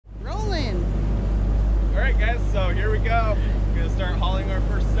guys, so here we go. We're gonna start hauling our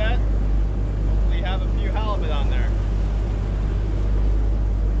first set. Hopefully have a few halibut on there.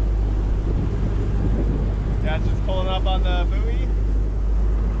 Guys just pulling up on the buoy.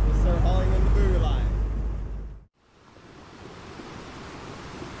 We'll start hauling in the buoy line.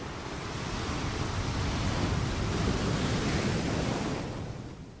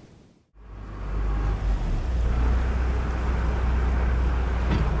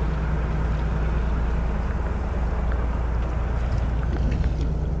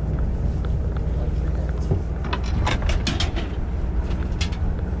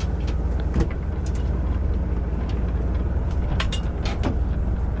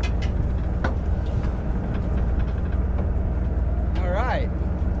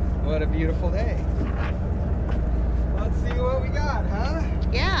 What a beautiful day. Let's see what we got, huh?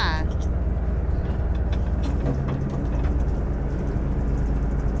 Yeah.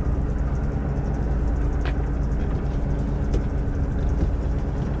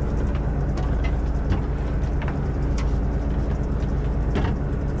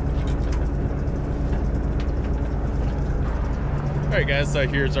 Alright guys, so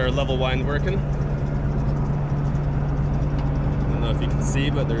here's our level wind working. I don't know if you can see,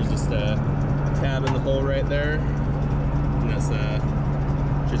 but there's just a tab in the hole right there, and that's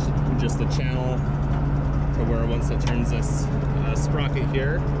just the channel to where once it turns this sprocket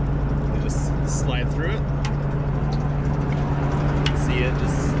here, you just slide through it. See, it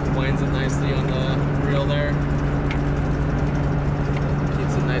just winds it nicely on the reel there,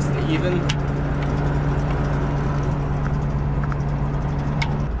 keeps it nice and even.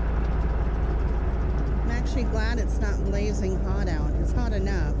 Glad it's not blazing hot out. It's hot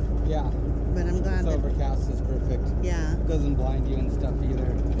enough. Yeah. But I'm glad this that overcast is perfect. Yeah. It doesn't blind you and stuff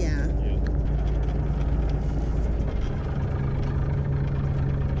either. Yeah.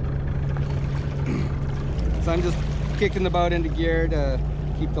 So I'm just kicking the boat into gear to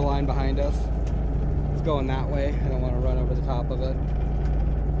keep the line behind us. It's going that way. I don't want to run over the top of it.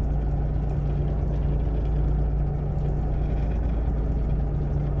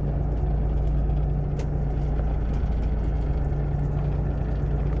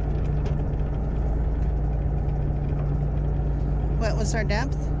 What was our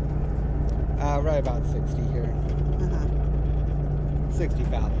depth? Right about 60 here. 60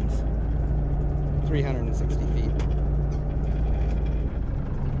 fathoms. 360 feet.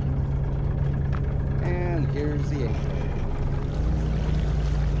 And here's the anchor.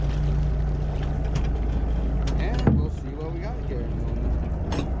 And we'll see what we got here in a moment.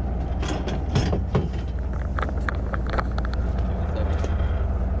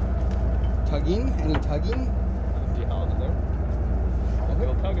 Tugging? Any tugging? See how it's there?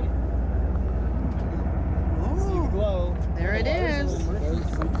 Still tugging. Oh, See the glow. there it is. There's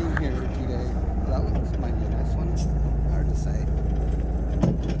something here today. That looks might be a nice one. Hard to say.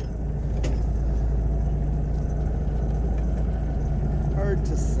 Hard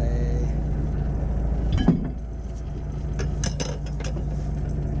to say.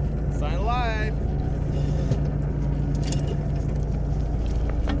 Sign alive.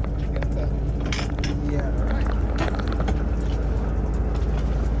 Yeah, right.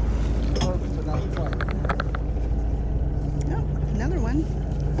 Close, but not quite. Oh, another one.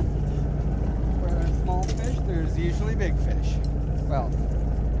 Where there's small fish, there's usually big fish. Well,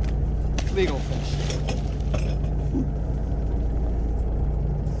 legal fish.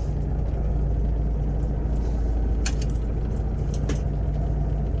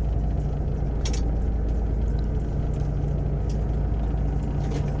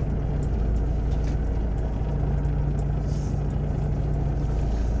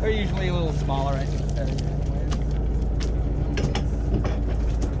 They're usually a little smaller, I think.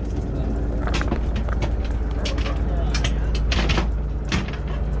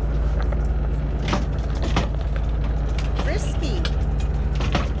 Frisky.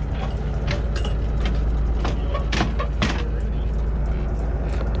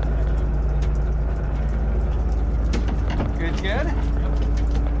 Good, good.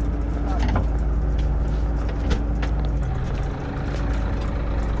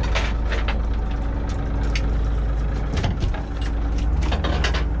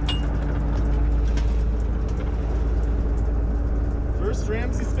 First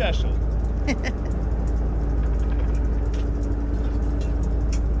Ramsey special.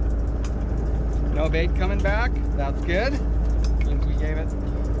 No bait coming back. That's good. Means we gave it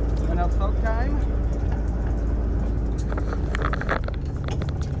enough soak time.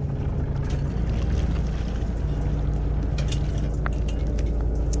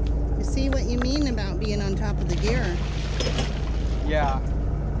 You see what you mean about being on top of the gear. Yeah.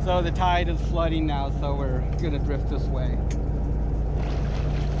 So the tide is flooding now, so we're gonna drift this way.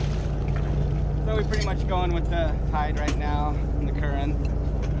 So we're pretty much going with the tide right now and the current,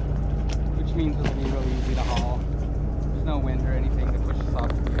 which means it'll be really easy to haul. There's no wind or anything that pushes off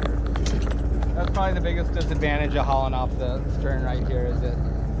the gear. That's probably the biggest disadvantage of hauling off the stern right here, is that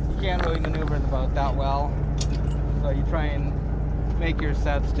you can't really maneuver the boat that well. So you try and make your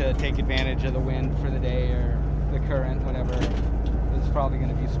sets to take advantage of the wind for the day or the current, whatever is probably going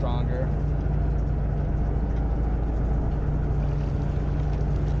to be stronger.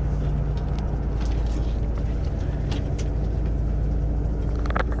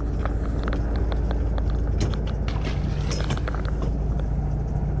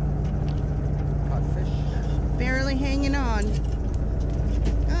 Barely hanging on.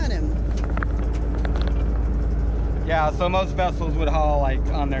 Got him. Yeah, so most vessels would haul like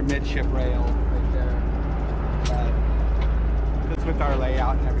on their midship rail right there. Just with our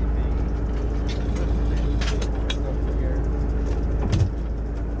layout and everything.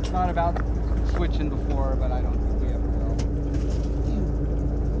 Thought about switching before, but I don't think we ever will.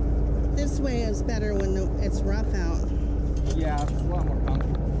 This way is better when it's rough out. Yeah, it's a lot more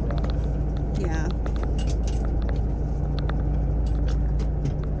comfortable for us. Yeah.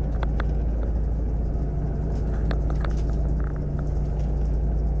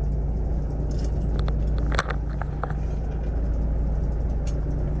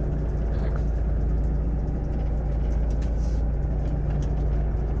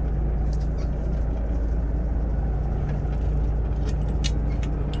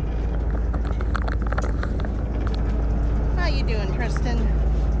 How you doing, Tristan?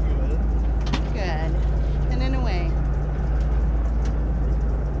 Good. And in a way.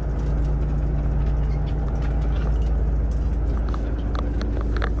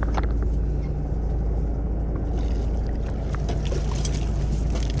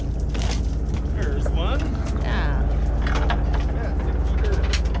 There's one. Yeah.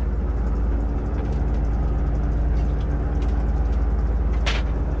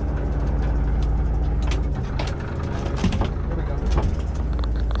 Here we go.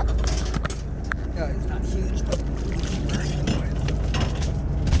 Yeah, it's not huge, but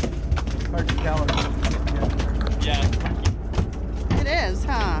hard to tell. Yeah. It is,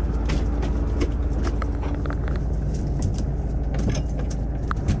 huh?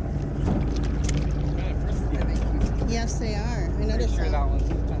 Yes, they are. I Pretty noticed sure that one's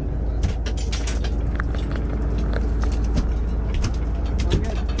tender, but we're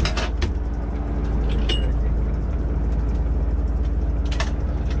good.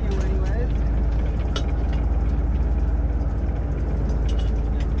 You anyways?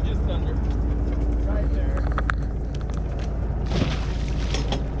 Just under. Right there.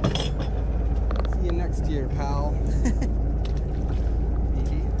 See you next year, pal.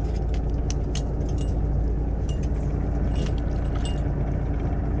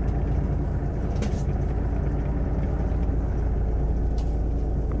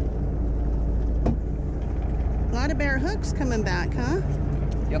 A lot of bare hooks coming back, huh?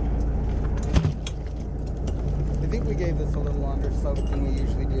 Yep. I think we gave this a little longer soak than we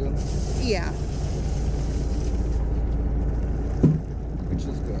usually do, Yeah. which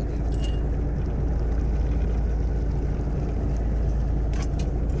is good.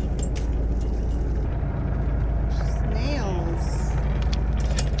 Snails.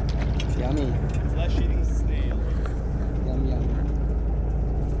 Yummy. Flesh-eating snail. Yum, yum.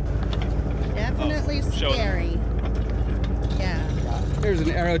 Definitely Oh, show them. scary. Yeah. Here's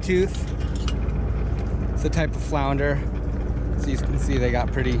an arrow tooth. It's a type of flounder. So you can see they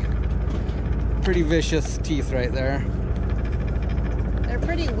got pretty vicious teeth right there. They're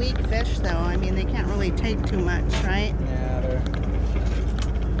pretty weak fish, though. I mean, they can't really take too much, right? Yeah, they're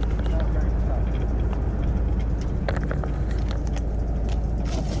not very tough.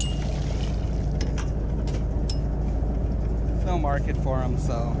 There's no market for them,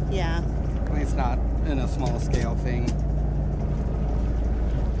 so Yeah. at least not in a small scale thing.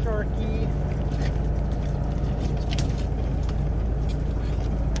 Sharky.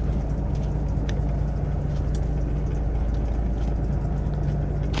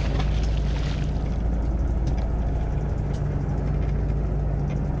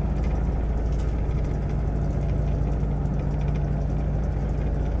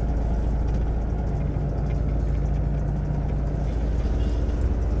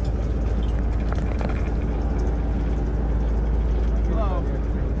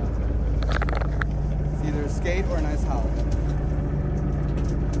 It's either a skate or a nice howl.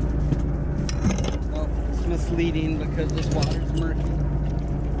 Nope, it's misleading because this water's murky.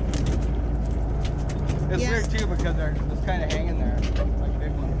 It's Yeah. weird too because they're just kind of hanging there like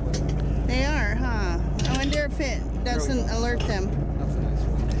big ones. it doesn't alert them. That's a nice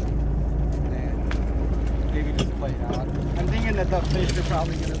one. And maybe just play it out. I'm thinking that the fish are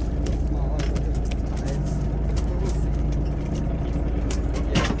probably gonna be smaller with the tides. But we'll see.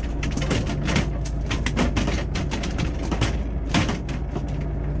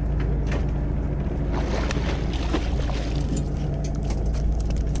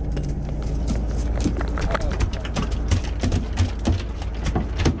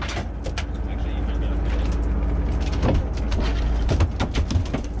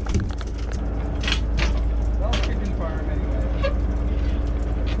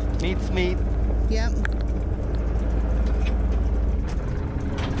 Meat's meat. Yep.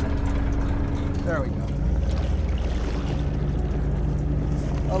 There we go.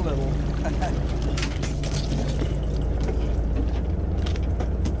 A little.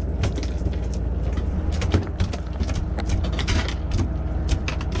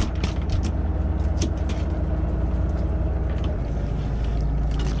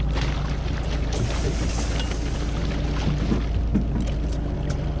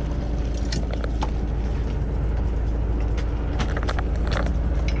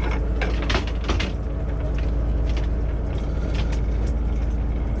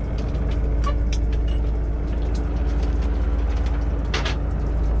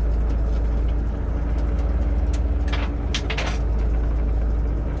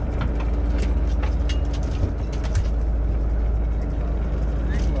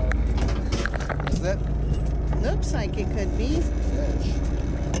 Is it? Looks like it could be. Fish.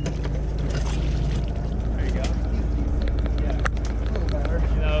 There you go. Yeah, a little better.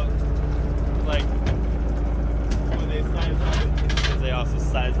 You know, like when they size up in pieces, they also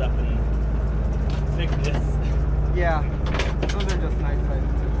size up in thickness. Yeah, those are just nice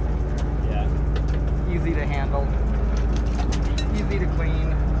sized fish right there. Yeah. Easy to handle, easy to clean.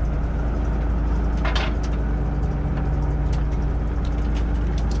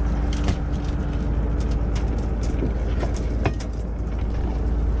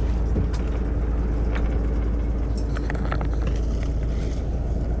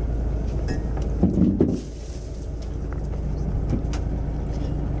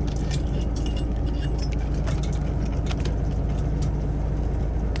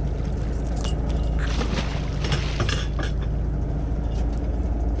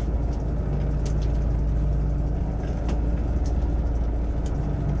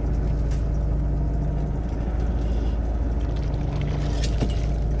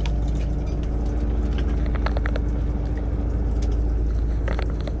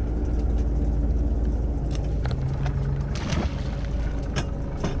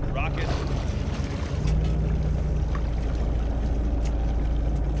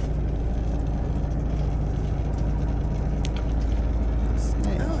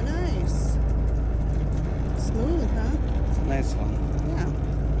 Nice one. Yeah.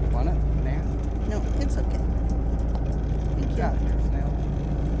 Want it? Nah. No, it's okay. Thank you. Got it here, snail.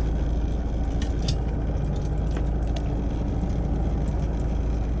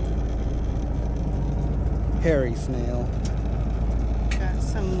 Hairy snail. Got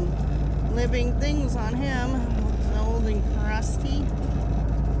some living things on him. Looks old and crusty.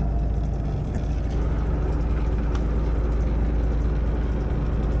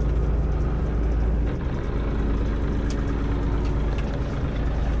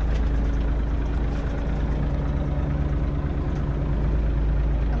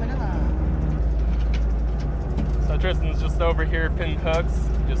 Tristan's just over here pinning hooks,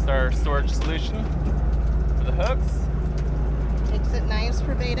 just our storage solution for the hooks. Makes it nice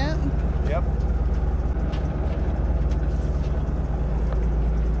for bait up. Yep.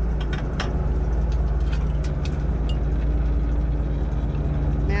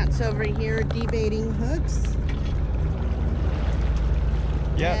 Matt's over here debaiting hooks.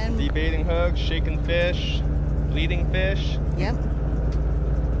 Yep, And debaiting hooks, shaking fish, bleeding fish. yep.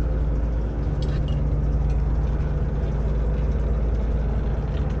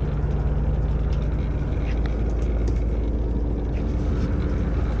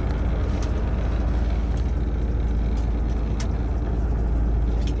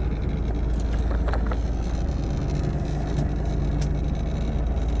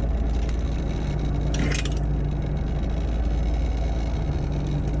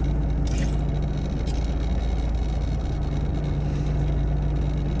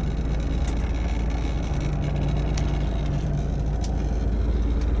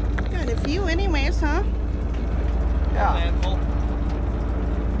 Few anyways, huh? Yeah. Handful.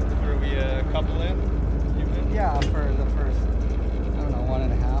 Were we a couple in? Yeah, for the first, I don't know,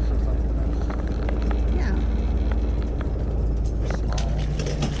 1.5 or something. Yeah. Small.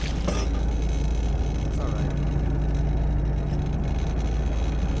 It's alright.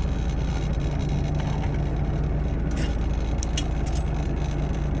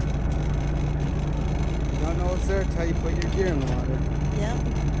 You're in the water. Yep.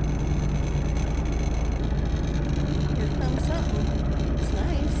 Here comes something. It's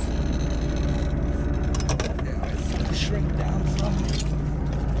nice. Yeah, it's gonna shrink down some.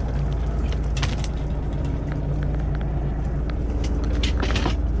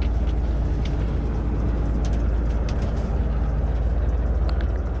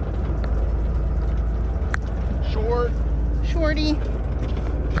 Shorty.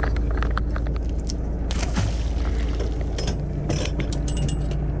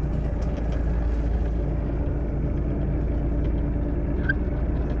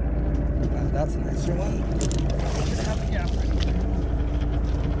 That's a nicer one.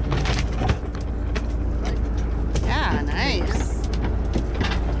 Yeah, nice.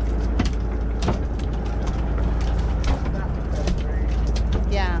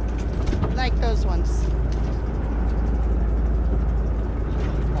 Yeah, like those ones.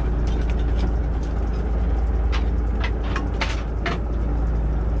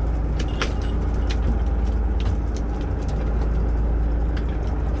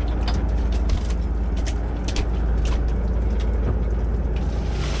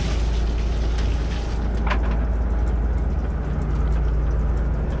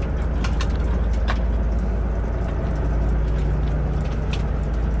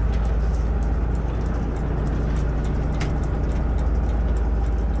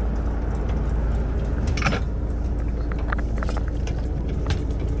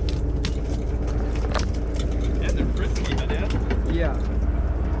 Yeah.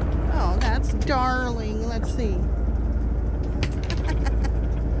 Oh, that's darling. Let's see.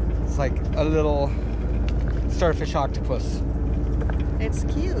 It's like a little starfish octopus. It's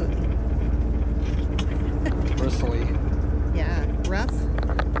cute. Bristly. Yeah, rough.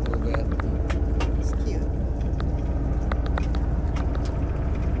 A little bit. It's cute.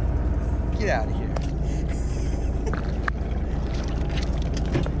 Get out of here.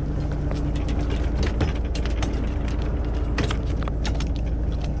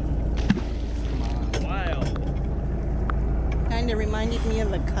 Kind of reminded me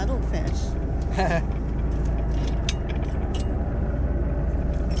of a cuttlefish.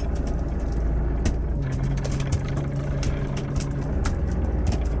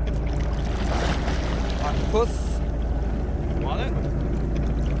 Octopus. Want it?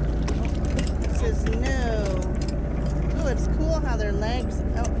 It says no. Oh, it's cool how their legs.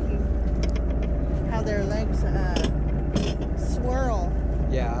 How their legs swirl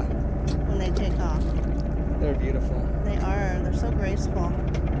Yeah. when they take off. They're beautiful. They are. They're so graceful.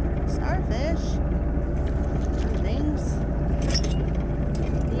 Starfish. Things.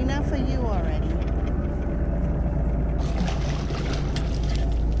 Enough of you already.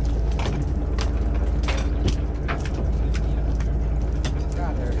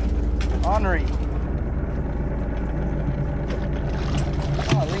 God, they're ornery.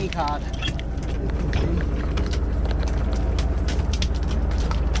 Oh, lingcod.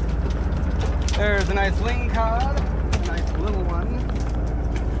 There's a nice lingcod. A nice little one.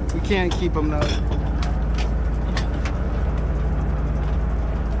 We can't keep them though.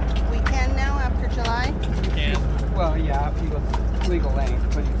 We can now after July? Can't. Well, yeah, if he was legal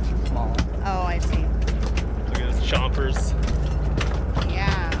length, but he's too small. Oh, I see. Look at those chompers.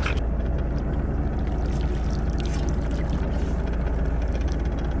 Yeah.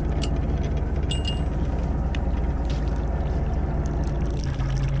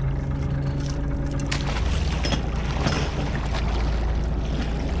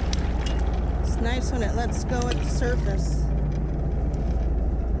 It's nice when it lets go at the surface.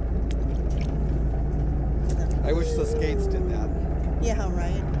 I wish the skates did that. Yeah,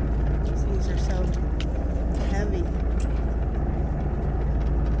 right. These things are so heavy.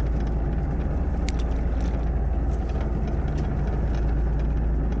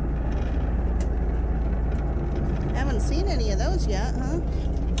 Haven't seen any of those yet, huh?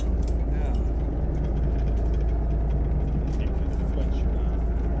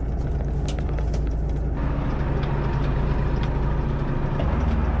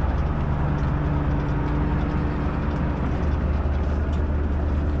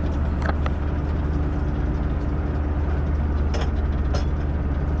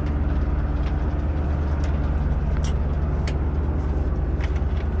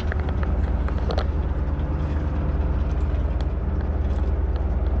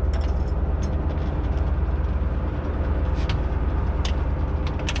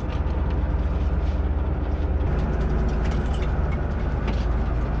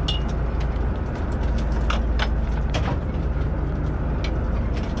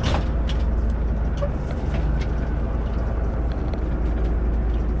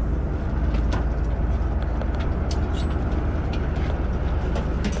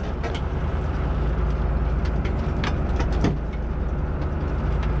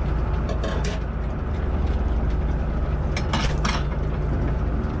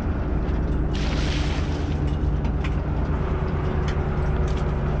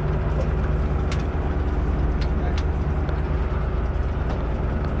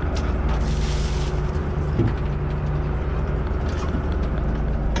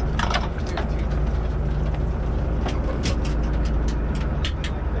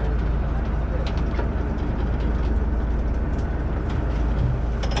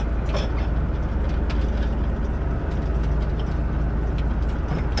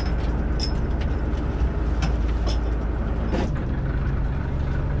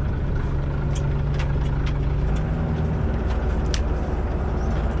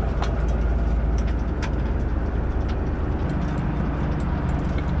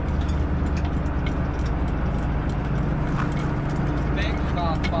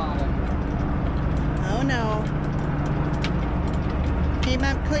 off bottom. Oh no. Came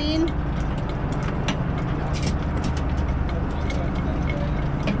up clean?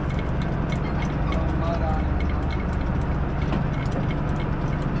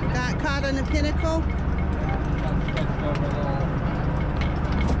 Got caught on the pinnacle?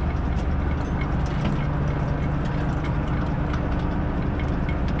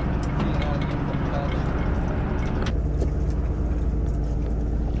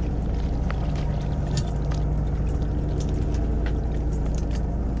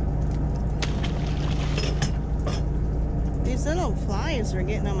 These little flies are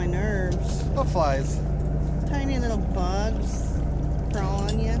getting on my nerves. What flies? Tiny little bugs crawl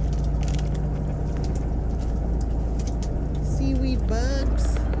on you. Seaweed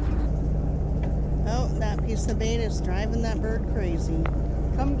bugs. Oh, that piece of bait is driving that bird crazy.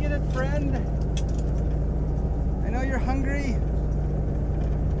 Come get it, friend. I know you're hungry.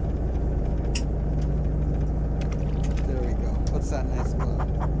 There we go. What's that nice blow?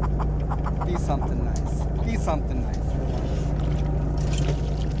 Be something nice. Be something nice for once.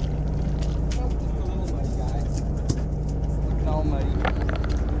 Oh, just a little muddy guy. It's looking all muddy.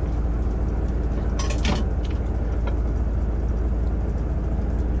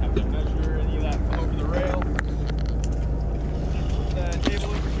 Have to measure any of that come over the rail. Put the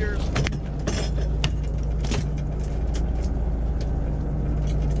table over here.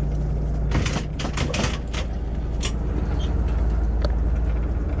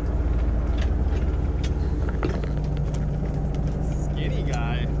 Skinny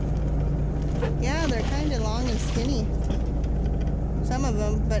guy. Yeah, they're kind of long and skinny. Some of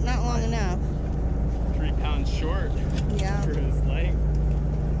them, but not long enough. 3 pounds short Yeah. for his length.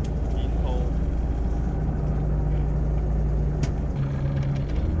 Eating whole.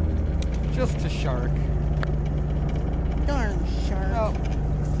 Just a shark. Darn shark. No,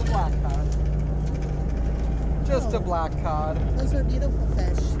 it's a black cod. Just a Oh. black cod. Those are beautiful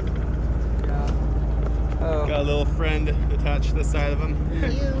fish. Yeah. Oh. Got a little friend attached to the side of him.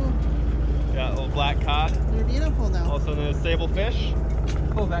 You. Got a little black cod, They're beautiful though. also known as sable fish.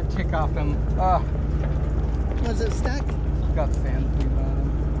 Pull that tick off him. Ah, Was it stuck? got sand fleas on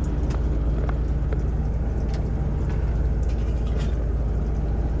him.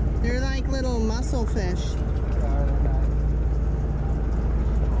 They're like little mussel fish. Yeah, they're nice.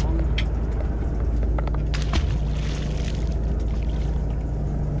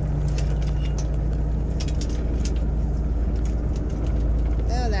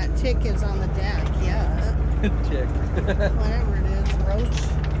 Oh, that tick is on the deck. Yeah. Tick. Whatever it is. Roach.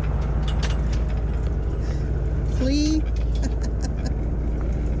 Flea.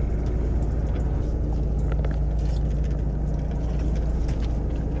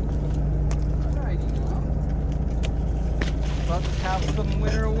 Alrighty now. Let's have some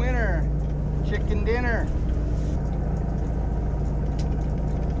winner chicken dinner.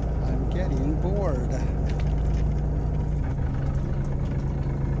 I'm getting bored.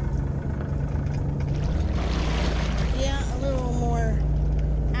 Yeah, a little more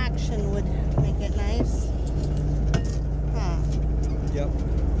action would make it nice. Huh. Yep.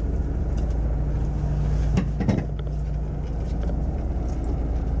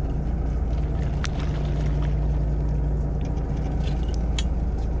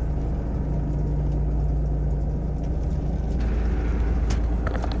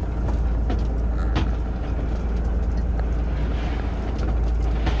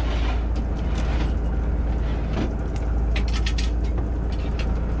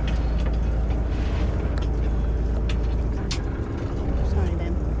 Sorry,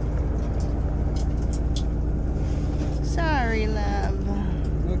 babe. Sorry, love.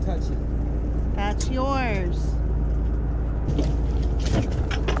 No touching. That's yours.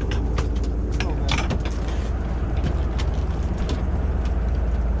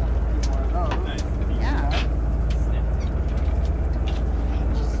 Oh, man. Nice. Yeah.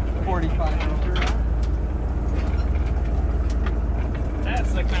 45 over.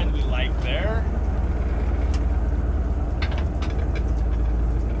 That's the kind we like there.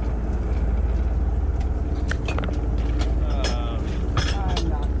 I'm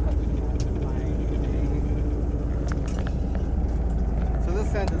not touching that line. So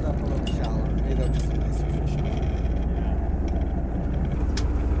this ended up a little shallow. Made up some nicer fish.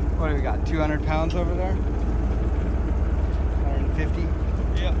 What do we got? 200 pounds over there? 150?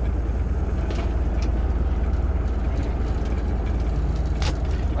 Yep.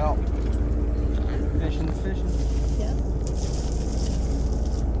 Well, fishing's fishing. Yeah.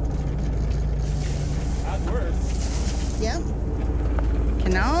 That's worse. Yep.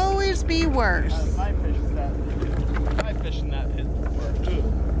 Can always be worse. If I fish in that pit before.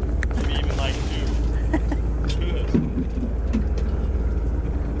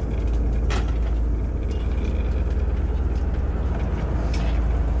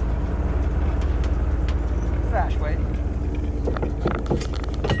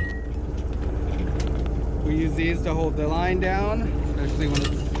 use these to hold the line down, especially when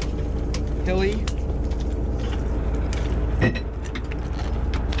it's hilly.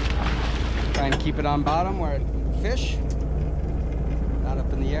 Try and keep it on bottom where it fish, not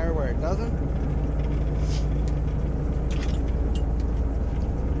up in the air where it doesn't.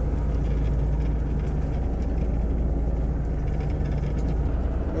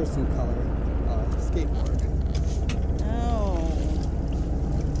 There's some color. Skateboard. Oh,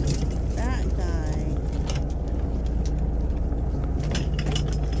 that guy.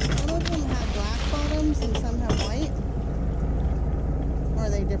 Some of them have black bottoms and some have white. Or are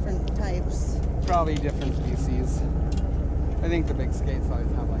they different types? Probably different species. I think the big skates always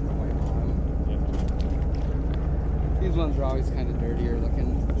have like a white bottom. Yeah. These ones are always kind of dirtier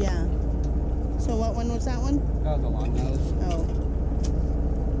looking. Yeah. So what one was that one? That was a long nose. Oh.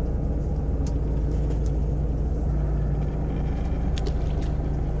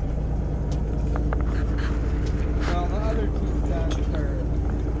 Well, the other two steps are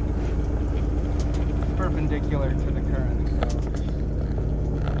perpendicular to the current, so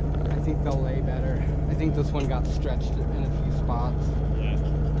I think they'll lay better. I think this one got stretched in a few spots. Yeah.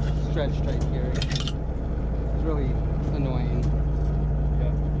 Stretched right here. It's really annoying.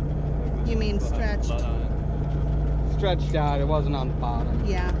 Yeah. You mean stretched? Blood on it. Stretched out, it wasn't on the bottom.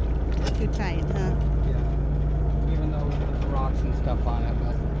 Yeah. Too tight, huh? Yeah. Even though there's rocks and stuff on it,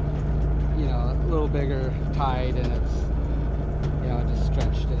 but you know, a little bigger tide and it's, you know, it just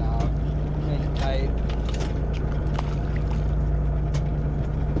stretched it out. Make it tight.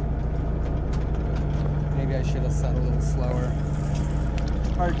 Maybe I should have set a little slower.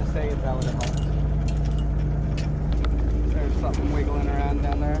 Hard to say if that would have helped. There's something wiggling around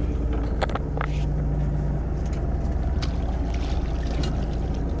down there.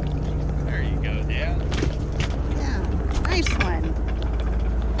 There you go, Dan. Yeah. Nice one.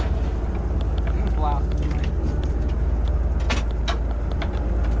 I'm gonna blast the mic.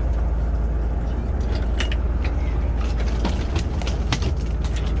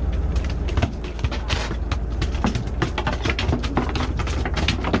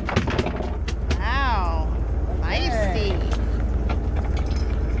 Wow. Feisty.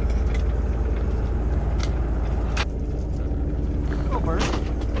 Little burst.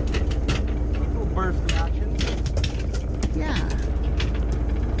 Little burst of action. Yeah.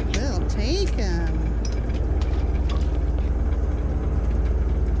 We'll take him.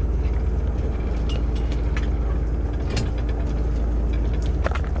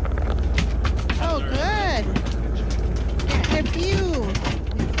 Oh, good. Getting a few.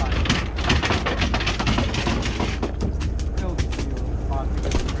 He's fine. He'll get you a spot to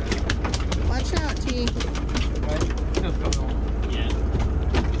get him ready. Watch out, T. Right? Just go normal. Yeah.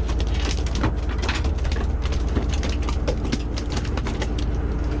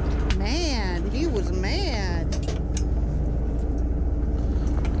 Man, he was mad.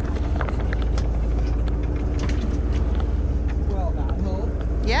 Well, that hope.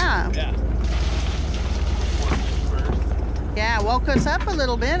 Yeah. Yeah. Yeah, woke us up a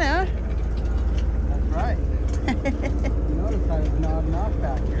little bit, huh? That's right. You notice I was nodding off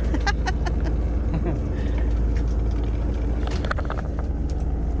back here.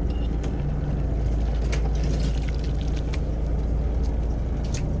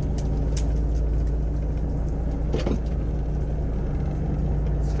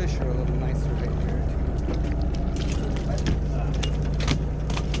 These fish are a little nicer right here, too.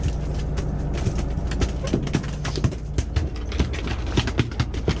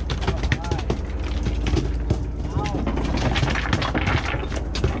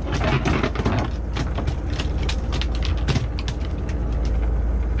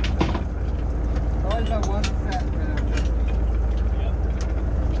 Always that one set that Yep.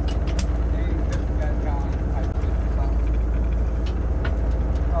 maybe this guy's gone.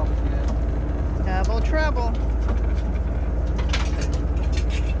 Probably good. Double trouble.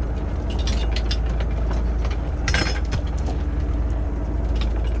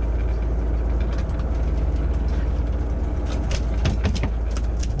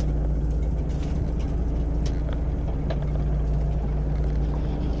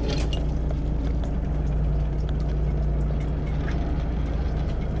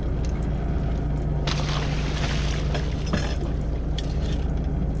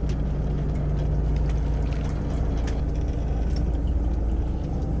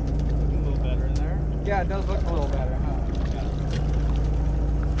 A little better in there. Yeah, it does look a little better, huh?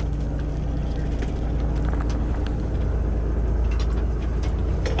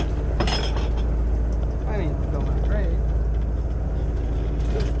 I mean, still not great.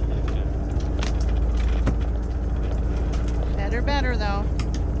 Better, though.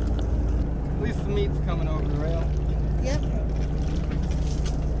 At least some meat's coming over the rail. Yep.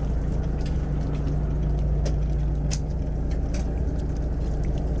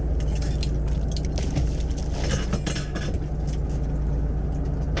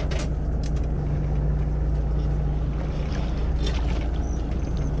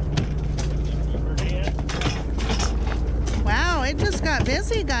 Wow, it just got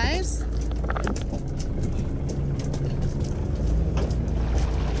busy, guys.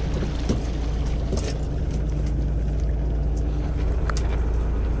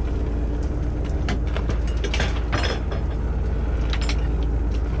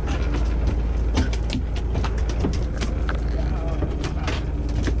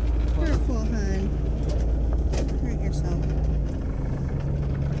 Careful, hon. Hurt yourself.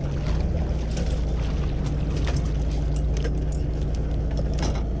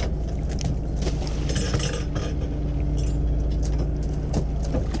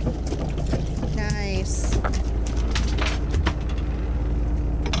 Nice.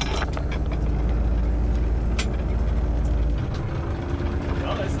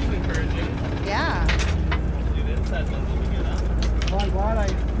 Well, that seems encouraging. Yeah. Hopefully the inside ones will be good, huh? Well, I'm glad I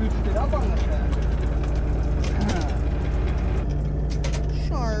scooched it up on the set.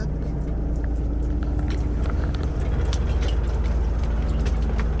 Shark.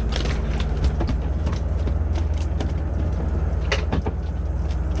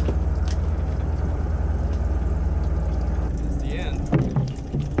 It's the end.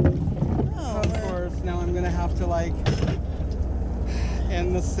 Oh, Of course, now I'm gonna have to like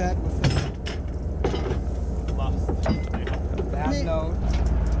end the set with Lost. a bad Nick. note.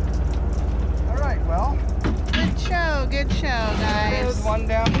 All right, well, good show, there's guys. one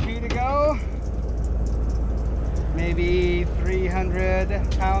down, 2 to go. Maybe 300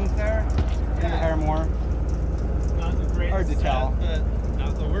 pounds there, Yeah. or more. Not the greatest Hard to set, tell. but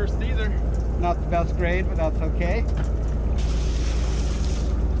not the worst either. Not the best grade, but that's okay.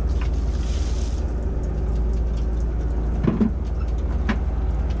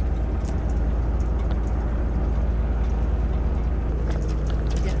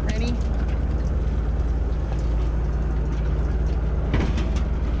 Get ready.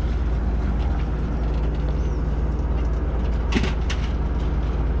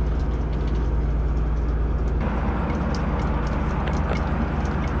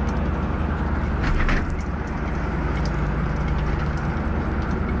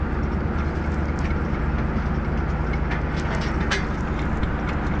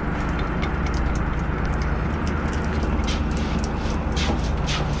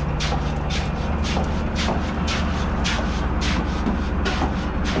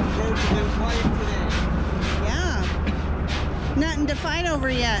 Yeah. Nothing to fight over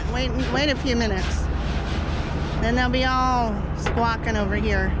yet. Wait a few minutes. Then they'll be all squawking over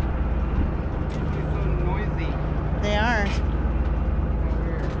here. It's so noisy. They are.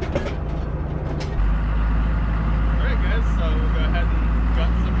 Alright guys, so we'll go ahead and gut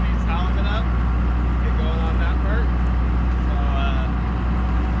some of these halibut up. Get going on that part. So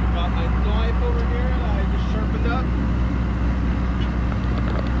I've got my knife over here that I just sharpened up.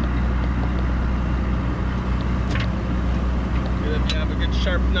 Good if you have a good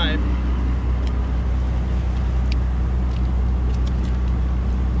sharp knife.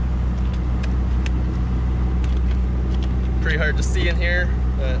 Pretty hard to see in here,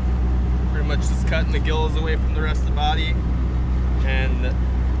 but pretty much just cutting the gills away from the rest of the body, and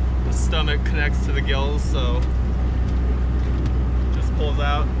the stomach connects to the gills, so just pulls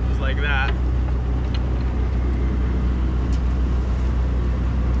out just like that.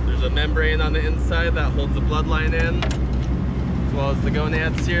 There's a membrane on the inside that holds the bloodline in, as well as the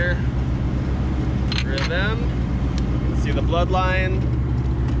gonads here. Get rid of them. You can see the bloodline.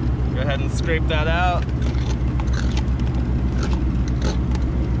 Go ahead and scrape that out.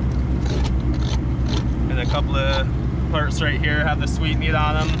 And a couple of parts right here have the sweet meat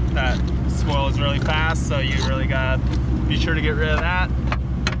on them that spoils really fast, so you really gotta be sure to get rid of that.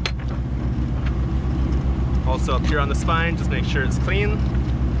 Also up here on the spine, just make sure it's clean.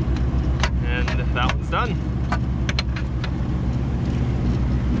 And that one's done.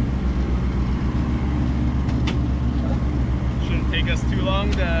 Shouldn't take us too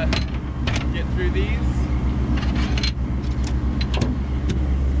long to get through these.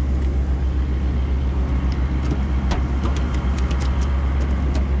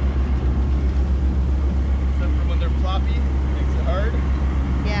 Except for when they're floppy, makes it hard.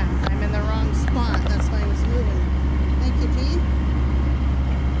 Yeah, I'm in the wrong spot. That's why I was moving. Thank you, G.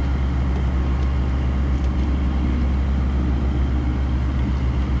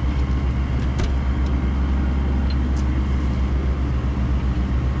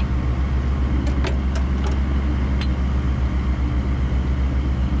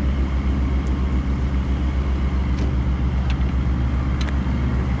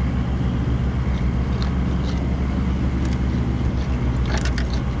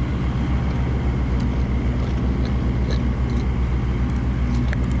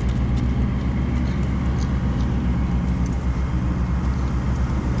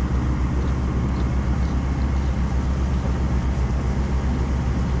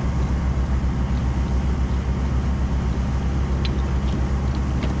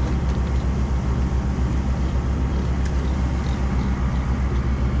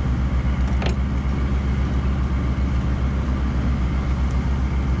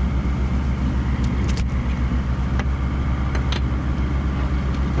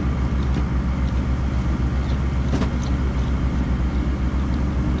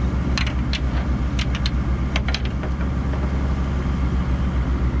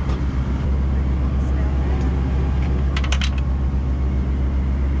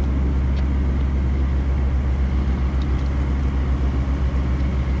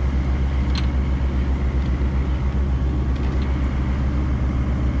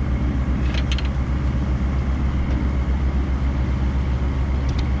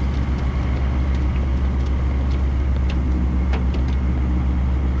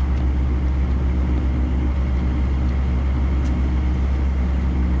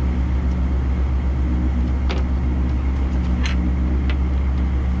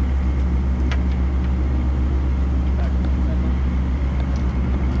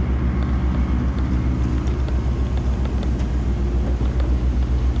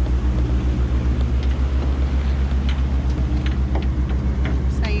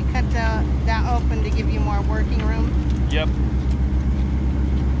 Yep.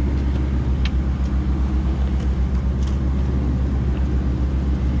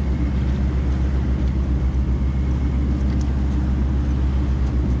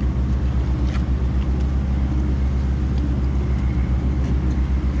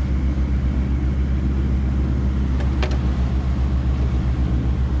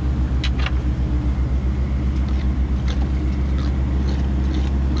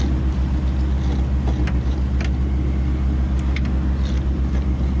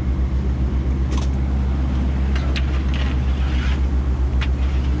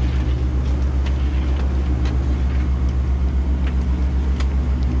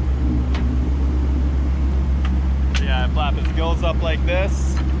 Flap his gills up like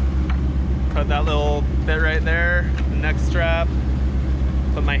this, cut that little bit right there, the neck strap,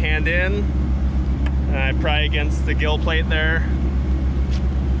 put my hand in, and I pry against the gill plate there,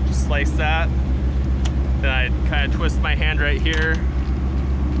 just slice that. Then I kind of twist my hand right here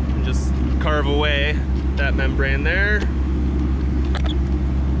and just carve away that membrane there,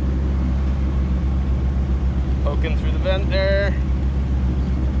 poking through the vent there.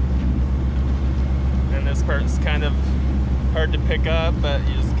 And this part's kind of hard to pick up, but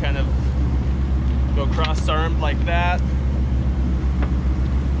you just kind of go cross-armed like that,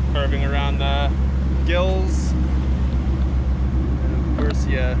 carving around the gills. And of course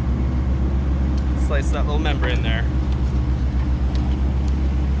you slice that little membrane there.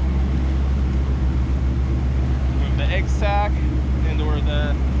 Move the egg sac and or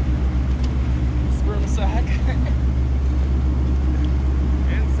the sperm sac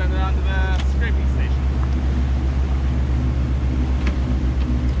and send it on to the scraping station.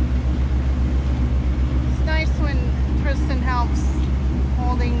 Nice when Tristan helps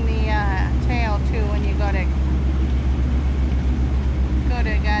holding the tail too when you go to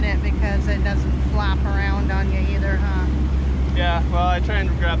gut it, because it doesn't flap around on you either, huh? Yeah, well, I try and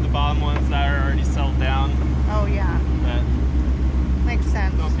grab the bottom ones that are already settled down. Oh yeah, But makes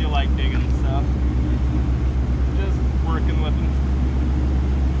sense. don't feel like digging, so just working with them.